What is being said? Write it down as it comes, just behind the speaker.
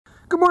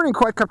Good morning,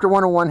 Quadcopter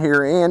 101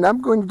 here, and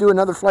I'm going to do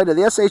another flight of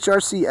the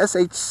SHRC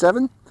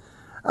SH7,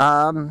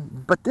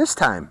 but this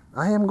time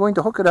I am going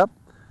to hook it up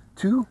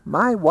to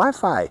my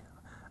Wi-Fi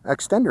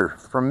extender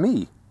from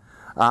me.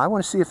 I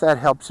want to see if that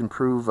helps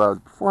improve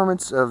the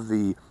performance of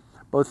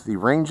both the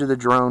range of the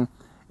drone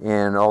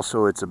and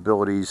also its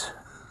abilities.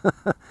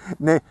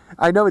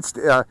 I know it's,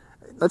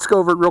 let's go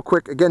over it real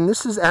quick. Again,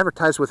 this is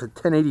advertised with a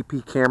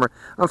 1080p camera.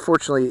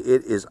 Unfortunately,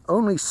 it is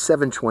only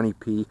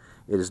 720p.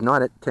 It is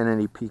not a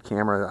 1080p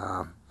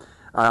camera.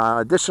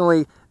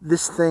 Additionally,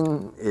 this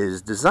thing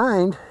is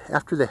designed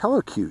after the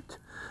HelloCute.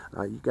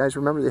 You guys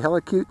remember the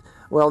HelloCute?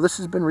 Well, this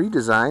has been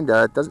redesigned.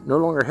 It no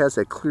longer has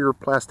a clear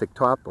plastic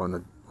top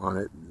on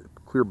it,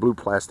 clear blue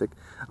plastic.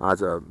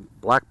 It's a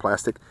black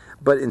plastic,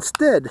 but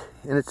instead,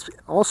 and it's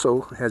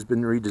also has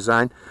been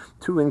redesigned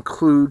to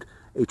include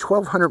a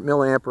 1200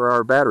 milliamp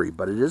hour battery,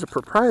 but it is a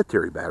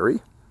proprietary battery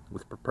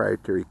with a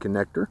proprietary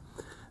connector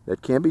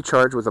that can be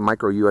charged with a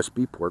micro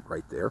USB port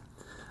right there.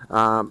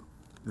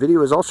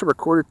 Video is also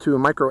recorded to a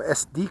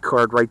microSD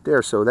card right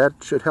there, so that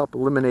should help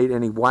eliminate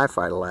any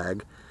Wi-Fi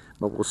lag,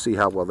 but we'll see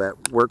how well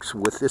that works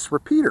with this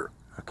repeater.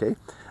 Okay,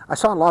 I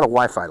saw a lot of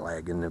Wi-Fi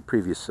lag in the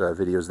previous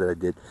videos that I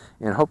did,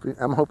 and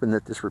I'm hoping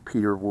that this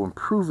repeater will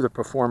improve the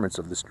performance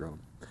of this drone.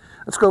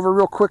 Let's go over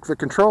real quick the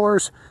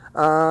controllers.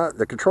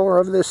 The controller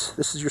of this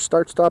is your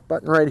start-stop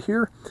button right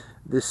here.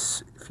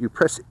 This, if you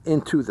press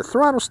into the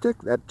throttle stick,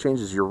 that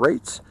changes your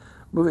rates.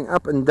 Moving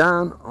up and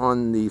down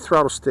on the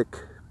throttle stick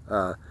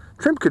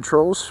trim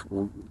controls,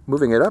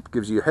 moving it up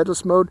gives you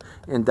headless mode,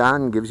 and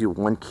down gives you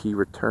one key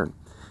return.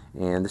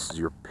 And this is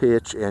your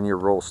pitch and your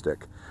roll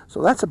stick.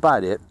 So that's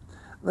about it.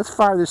 Let's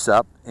fire this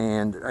up.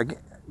 And again,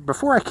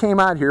 before I came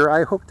out here,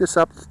 I hooked this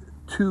up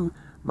to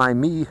my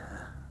Mi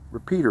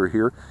repeater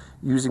here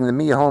using the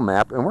Mi Home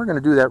app, and we're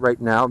going to do that right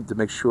now to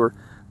make sure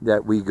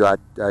that we got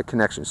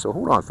connection. So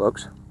hold on,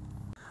 folks.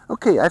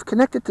 Okay, I've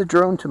connected the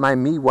drone to my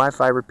Mi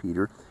Wi-Fi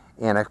repeater,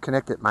 and I've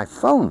connected my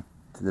phone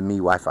to the Mi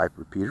Wi-Fi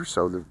repeater,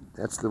 so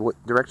that's the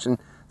direction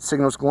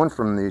signal's going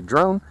from the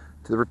drone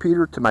to the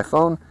repeater to my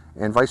phone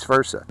and vice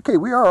versa. Okay,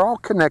 we are all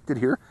connected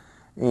here,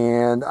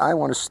 and I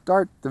want to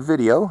start the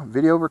video.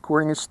 Video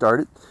recording is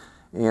started,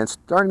 and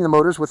starting the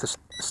motors with the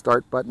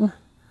start button,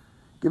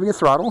 giving a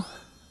throttle,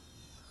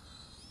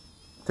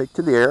 take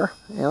to the air,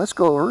 and let's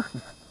go over,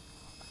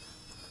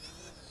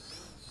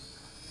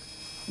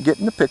 get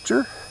in the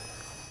picture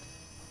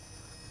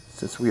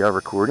since we are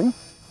recording.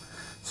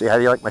 See, how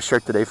do you like my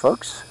shirt today,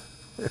 folks?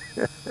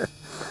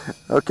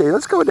 Okay,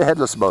 let's go into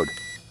headless mode.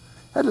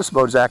 Headless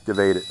mode is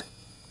activated.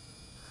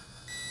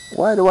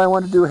 Why do I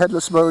want to do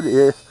headless mode?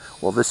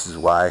 Well, this is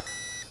why.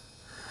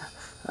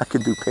 I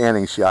can do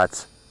panning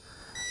shots.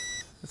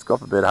 Let's go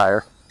up a bit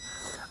higher.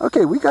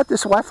 Okay, we got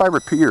this Wi-Fi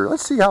repeater.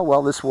 Let's see how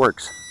well this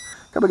works.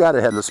 Coming out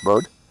of headless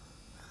mode.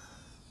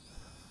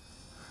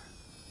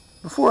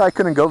 Before I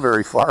couldn't go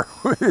very far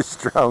with this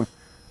drone,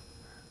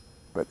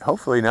 but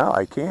hopefully now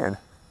I can.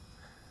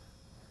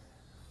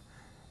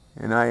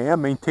 And I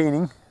am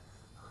maintaining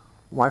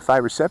Wi-Fi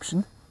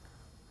reception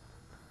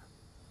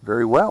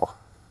very well.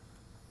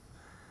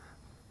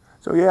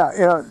 So yeah,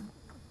 you know,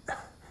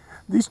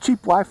 these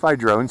cheap Wi-Fi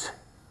drones,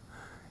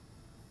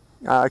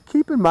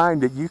 keep in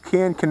mind that you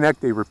can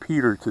connect a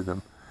repeater to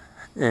them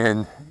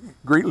and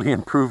greatly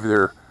improve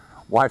their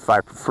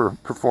Wi-Fi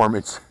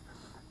performance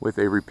with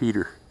a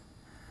repeater,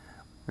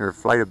 their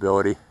flight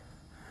ability.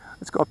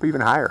 Let's go up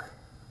even higher.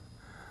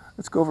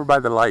 Let's go over by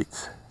the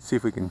lights, see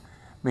if we can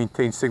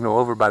maintain signal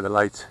over by the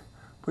lights.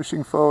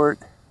 Pushing forward,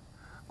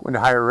 going to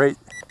higher rate,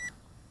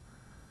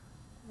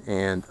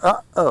 and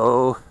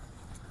I'm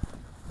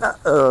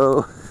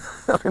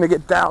gonna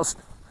get doused.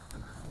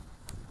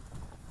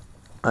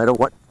 I don't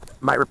want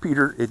my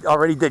repeater, it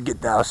already did get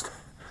doused.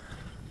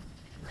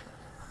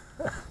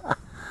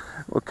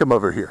 We'll come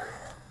over here.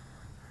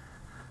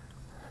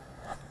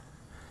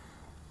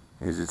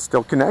 Is it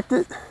still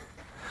connected?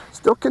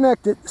 Still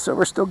connected, so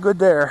we're still good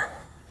there.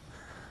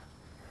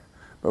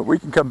 But we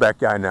can come back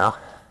down now.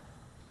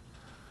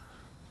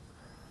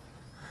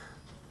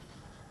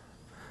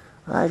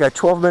 I got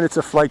 12 minutes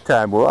of flight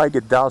time. Well, I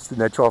get doused in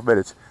that 12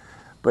 minutes.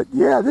 But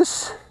yeah,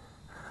 this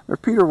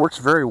repeater works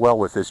very well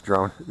with this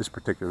drone, this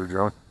particular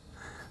drone,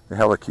 the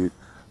HelloCute.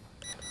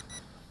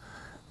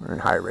 We're in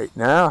high rate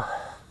now.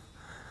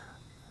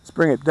 Let's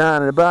bring it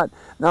down at about,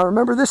 now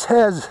remember this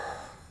has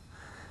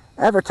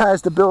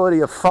advertised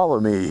ability of follow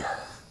me.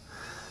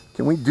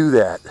 Can we do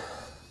that?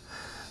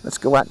 Let's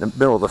go out in the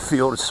middle of the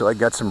field so I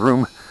got some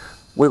room,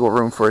 wiggle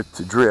room for it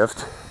to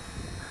drift.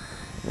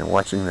 And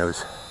watching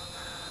those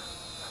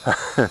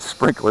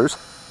sprinklers.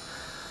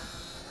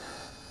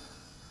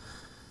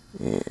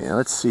 And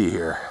let's see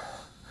here.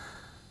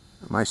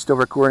 Am I still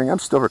recording? I'm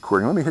still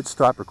recording. Let me hit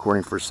stop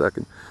recording for a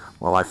second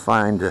while I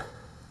find the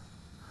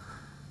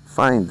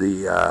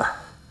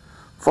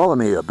follow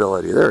me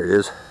ability. There it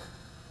is.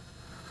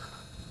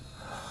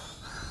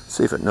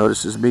 See if it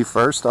notices me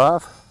first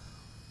off.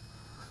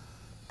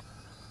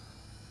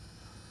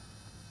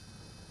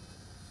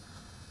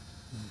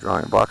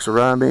 Drawing a box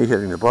around me,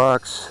 hitting the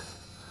box.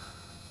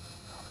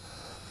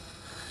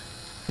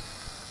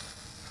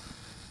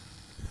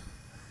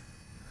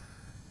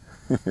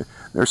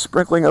 They're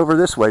sprinkling over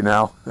this way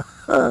now.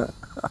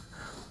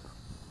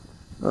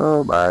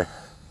 Oh my.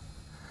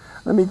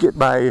 Let me get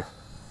my...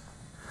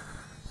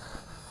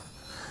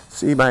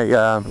 See, my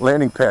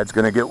landing pad's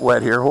going to get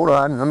wet here. Hold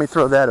on, let me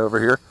throw that over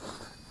here.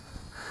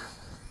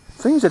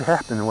 Things that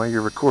happen while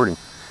you're recording.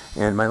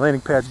 And my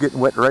landing pad's getting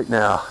wet right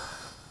now.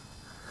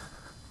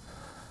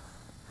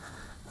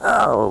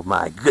 Oh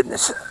my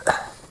goodness.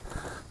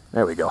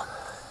 There we go.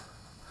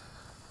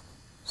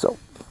 So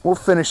we'll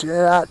finish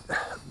that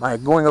by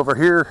going over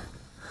here.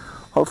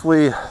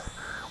 Hopefully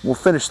we'll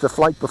finish the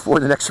flight before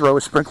the next row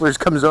of sprinklers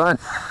comes on.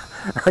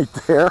 Right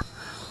there.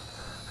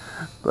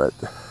 But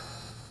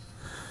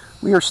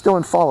we are still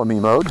in follow me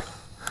mode.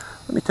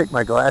 Let me take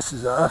my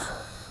glasses off.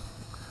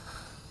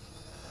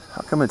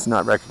 How come it's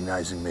not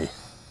recognizing me?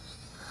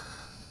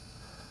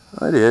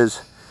 It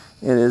is.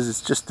 It is.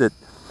 It's just that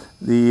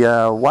the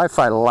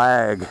Wi-Fi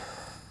lag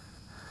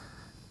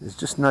is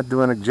just not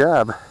doing a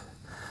job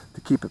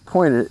to keep it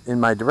pointed in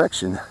my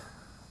direction.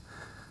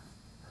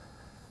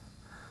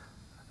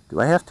 Do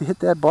I have to hit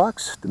that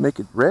box to make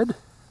it red?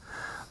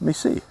 Let me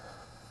see.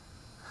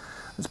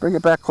 Let's bring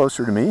it back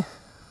closer to me.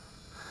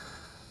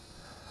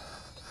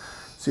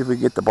 See if we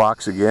get the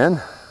box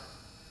again.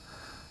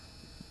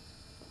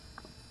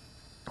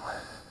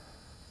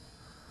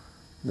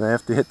 Do I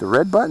have to hit the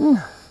red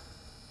button?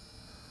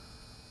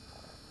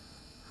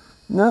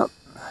 Nope.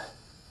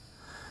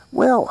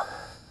 Well,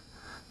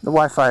 the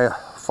Wi-Fi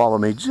follow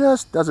me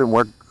just doesn't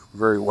work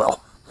very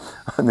well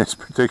on this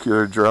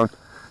particular drone.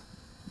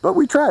 But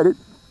we tried it.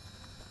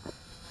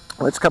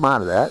 Let's come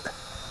out of that.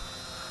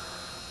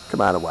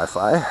 Come out of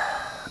Wi-Fi.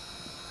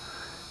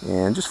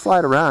 And just fly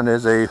it around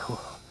as a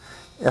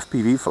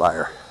FPV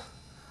flyer.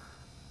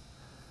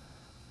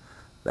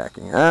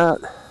 Backing out.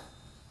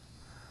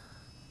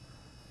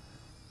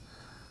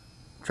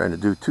 Trying to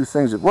do two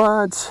things at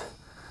once.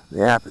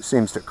 The app, it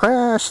seems to have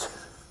crashed.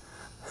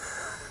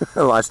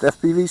 I lost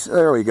FPV.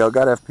 There we go.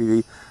 Got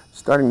FPV.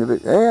 Starting the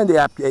video. And the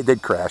app, it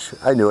did crash.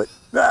 I knew it.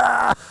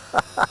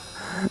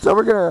 So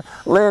we're going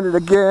to land it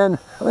again.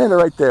 Land it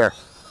right there.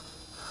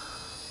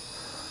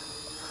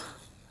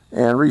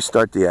 And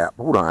restart the app.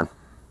 Hold on.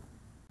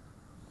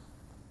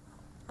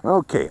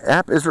 Okay,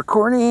 app is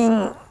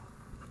recording.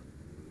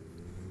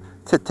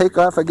 To take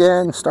off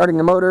again. Starting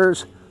the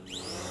motors.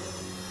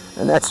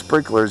 And that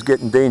sprinkler is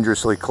getting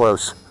dangerously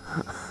close.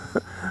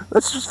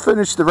 Let's just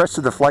finish the rest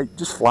of the flight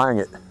just flying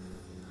it.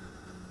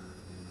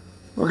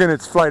 Look at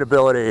its flight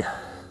ability.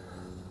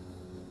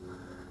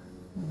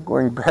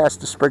 Going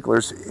past the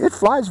sprinklers. It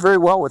flies very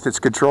well with its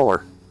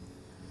controller.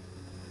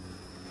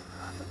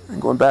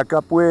 And going back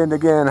upwind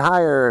again,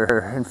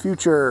 higher in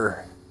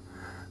future.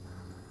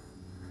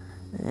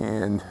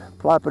 And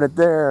plopping it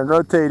there and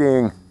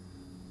rotating.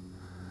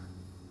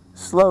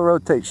 Slow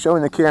rotate,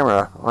 showing the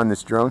camera on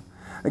this drone.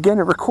 Again,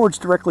 it records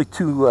directly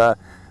to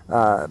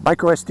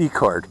microSD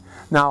card.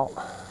 Now,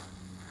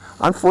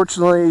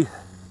 unfortunately,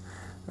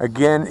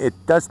 again, it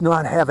does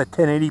not have a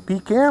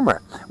 1080p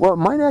camera. Well, it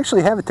might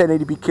actually have a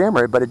 1080p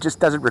camera, but it just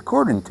doesn't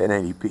record in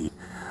 1080p.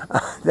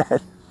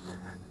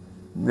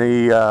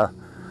 The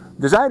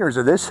designers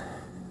of this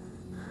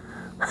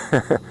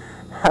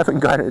haven't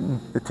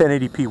gotten the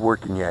 1080p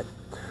working yet,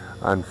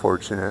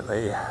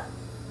 unfortunately.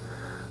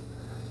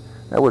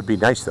 That would be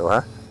nice though,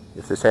 huh?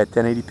 If this had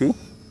 1080p,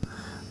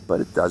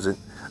 but it doesn't.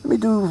 Let me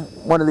do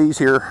one of these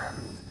here.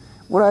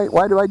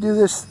 Why do I do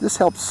this? This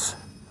helps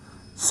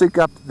sync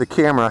up the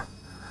camera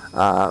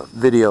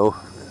video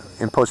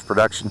in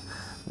post-production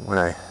when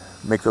I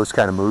make those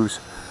kind of moves.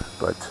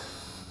 But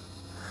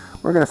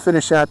we're going to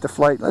finish out the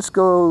flight. Let's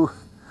go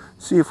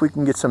see if we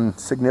can get some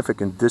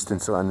significant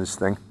distance on this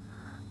thing.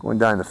 Going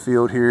down the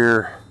field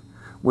here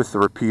with the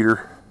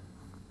repeater,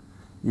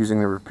 using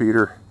the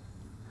repeater.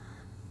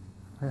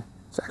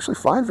 It's actually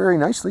flying very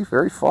nicely,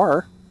 very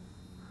far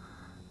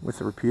with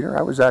the repeater.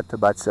 I was at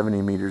about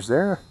 70 meters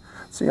there.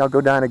 See, I'll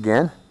go down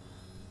again.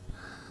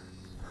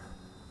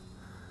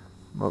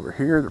 I'm over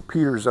here, the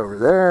repeater's over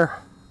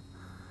there.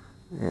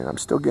 And I'm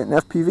still getting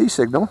FPV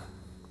signal.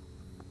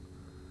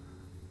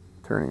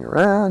 Turning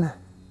around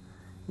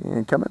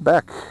and coming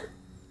back.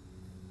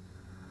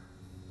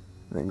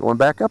 And then going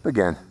back up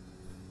again.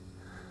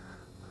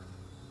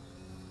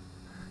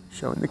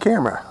 Showing the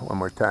camera one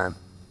more time.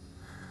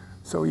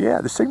 So yeah,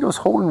 the signal's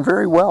holding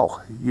very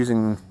well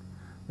using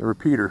the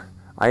repeater.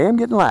 I am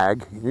getting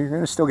lag. You're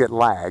going to still get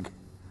lag.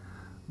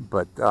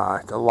 But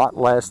it's a lot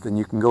less, than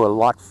you can go a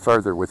lot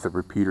further with the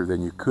repeater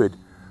than you could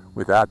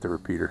without the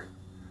repeater.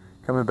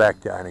 Coming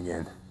back down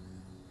again.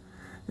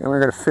 And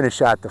we're going to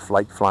finish out the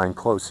flight flying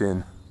close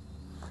in.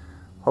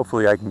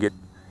 Hopefully I can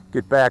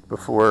get back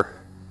before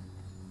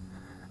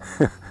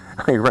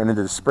I run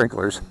into the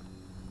sprinklers.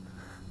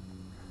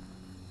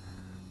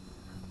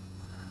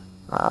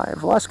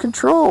 I've lost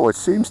control. It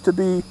seems to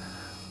be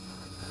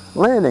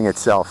landing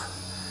itself.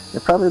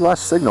 It probably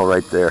lost signal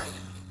right there.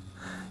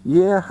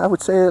 Yeah, I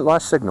would say it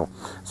lost signal.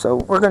 So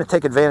we're going to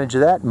take advantage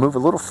of that and move a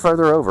little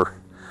further over.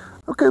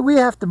 Okay, we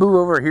have to move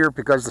over here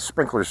because the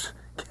sprinklers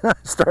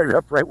started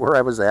up right where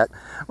I was at.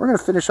 We're going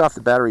to finish off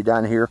the battery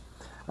down here.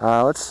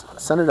 Let's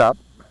send it up.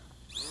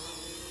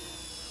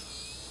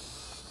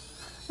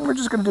 And we're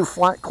just going to do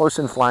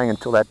close-in flying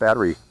until that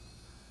battery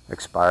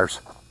expires.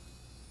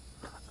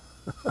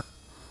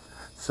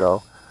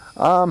 So,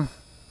 I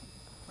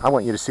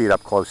want you to see it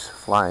up close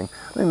flying.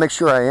 Let me make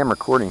sure I am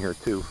recording here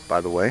too, by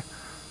the way.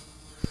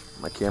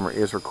 My camera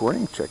is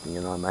recording, checking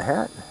in on my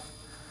hat.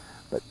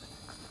 But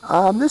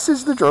this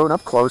is the drone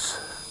up close.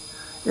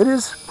 It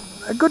is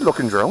a good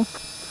looking drone.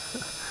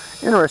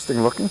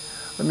 Interesting looking.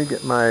 Let me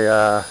get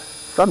my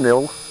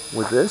thumbnail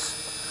with this.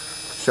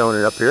 Showing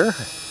it up here.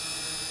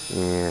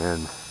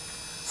 And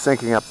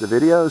syncing up the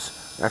videos.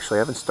 Actually, I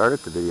haven't started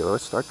the video.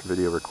 Let's start the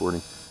video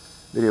recording.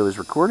 Video is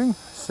recording,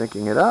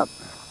 syncing it up.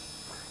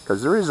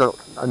 Because there is a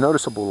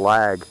noticeable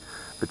lag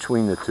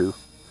between the two.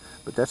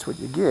 But that's what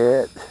you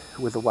get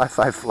with a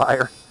Wi-Fi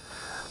flyer.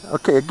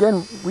 Okay,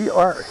 again, we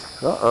are...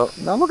 Uh-oh.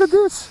 Now look at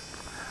this.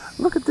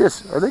 Look at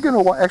this. Are they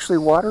going to actually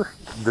water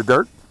the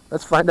dirt?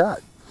 Let's find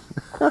out.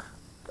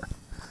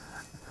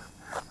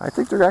 I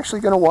think they're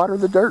actually going to water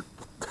the dirt.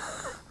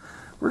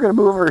 We're going to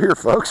move over here,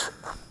 folks.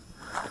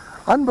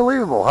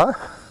 Unbelievable, huh?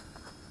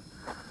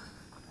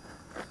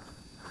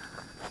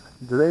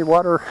 Do they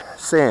water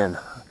sand?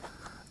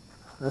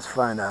 Let's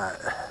find out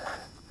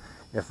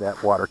if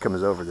that water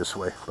comes over this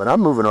way. But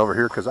I'm moving over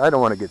here because I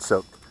don't want to get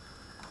soaked.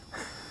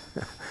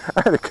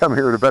 I had to come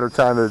here at a better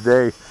time of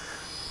the day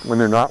when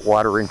they're not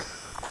watering.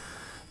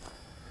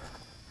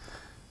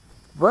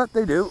 But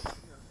they do.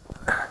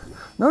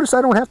 Notice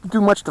I don't have to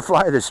do much to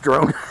fly this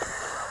drone.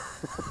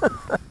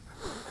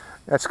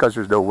 That's because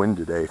there's no wind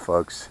today,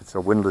 folks. It's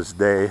a windless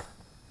day.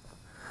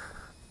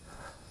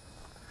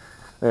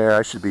 There,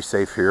 I should be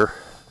safe here.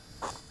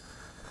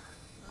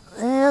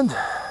 And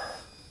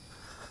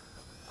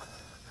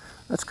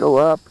let's go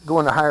up, go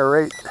into higher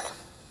rate.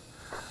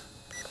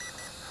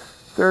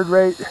 Third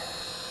rate.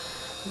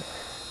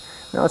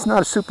 Now it's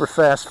not a super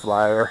fast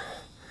flyer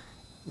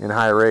in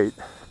high rate.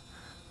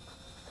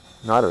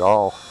 Not at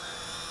all.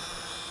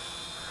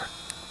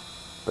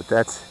 But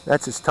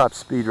that's its top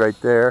speed right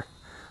there.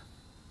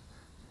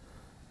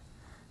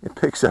 It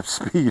picks up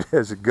speed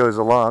as it goes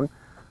along.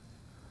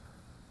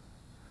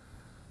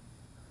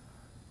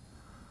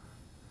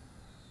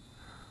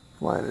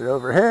 Flying it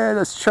overhead.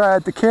 Let's try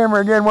it the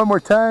camera again one more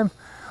time.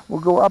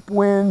 We'll go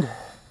upwind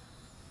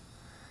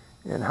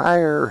and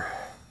higher.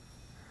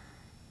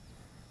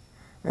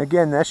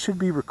 Again, that should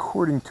be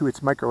recording to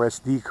its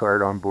microSD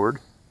card on board.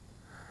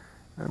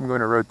 I'm going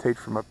to rotate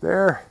from up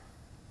there.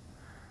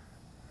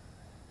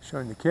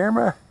 Showing the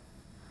camera.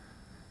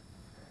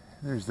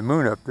 There's the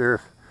moon up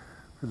there.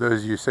 For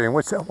those of you saying,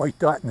 what's that white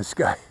dot in the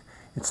sky?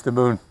 It's the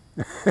moon.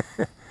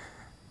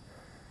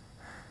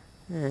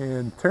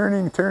 And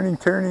turning, turning,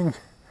 turning.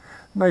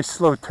 Nice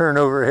slow turn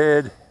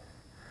overhead.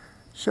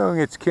 Showing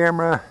its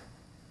camera.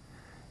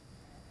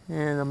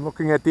 And I'm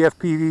looking at the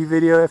FPV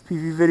video.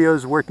 FPV video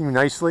is working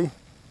nicely.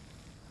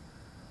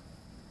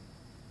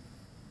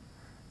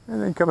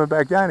 And then coming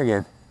back down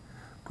again.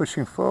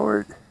 Pushing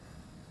forward.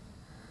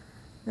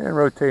 And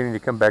rotating to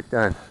come back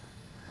down.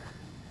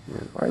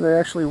 Are they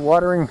actually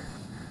watering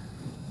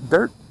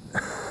dirt?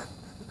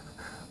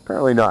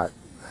 Apparently not.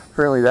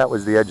 Apparently that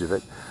was the edge of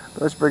it.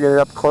 But let's bring it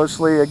up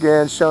closely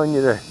again, showing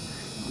you the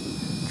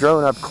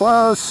drone up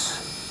close.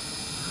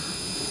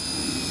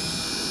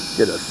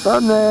 Get a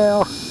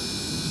thumbnail.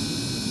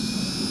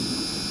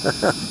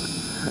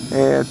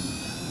 And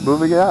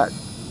moving it out.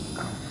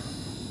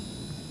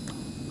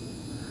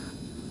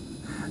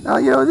 Now,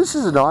 you know, this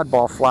is an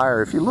oddball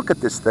flyer. If you look at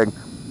this thing,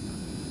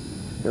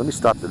 here, let me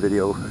stop the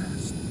video,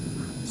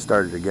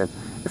 start it again.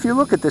 If you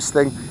look at this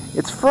thing,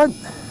 its front,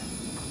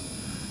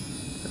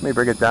 let me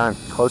bring it down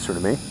closer to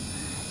me.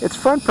 Its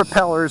front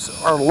propellers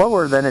are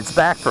lower than its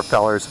back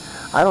propellers.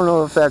 I don't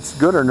know if that's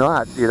good or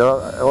not, you know.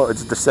 Oh,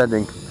 it's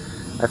descending.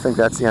 I think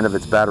that's the end of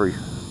its battery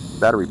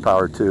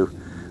power too.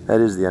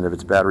 That is the end of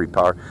its battery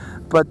power.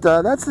 But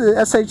that's the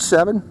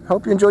SH7.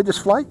 Hope you enjoyed this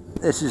flight.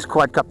 This is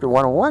Quadcopter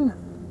 101.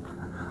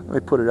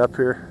 Let me put it up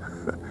here.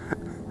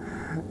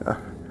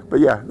 But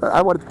yeah,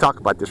 I wanted to talk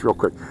about this real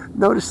quick.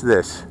 Notice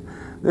this.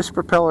 This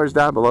propeller is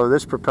down below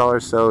this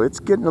propeller, so it's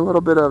getting a little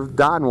bit of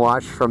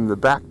downwash from the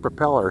back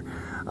propeller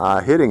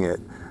hitting it.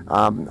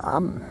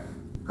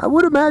 I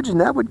would imagine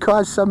that would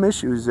cause some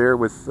issues there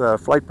with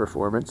flight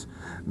performance.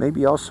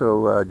 Maybe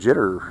also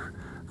jitter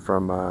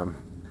from,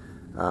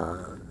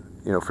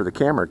 you know, for the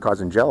camera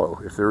causing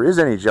jello. If there is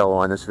any jello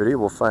on this video,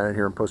 we'll find it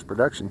here in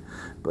post-production.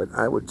 But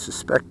I would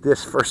suspect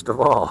this first of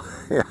all.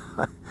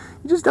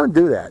 You just don't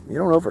do that. You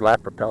don't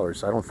overlap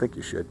propellers. I don't think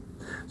you should.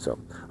 So,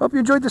 hope you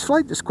enjoyed this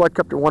flight. This is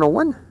Quadcopter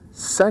 101,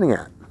 signing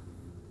out.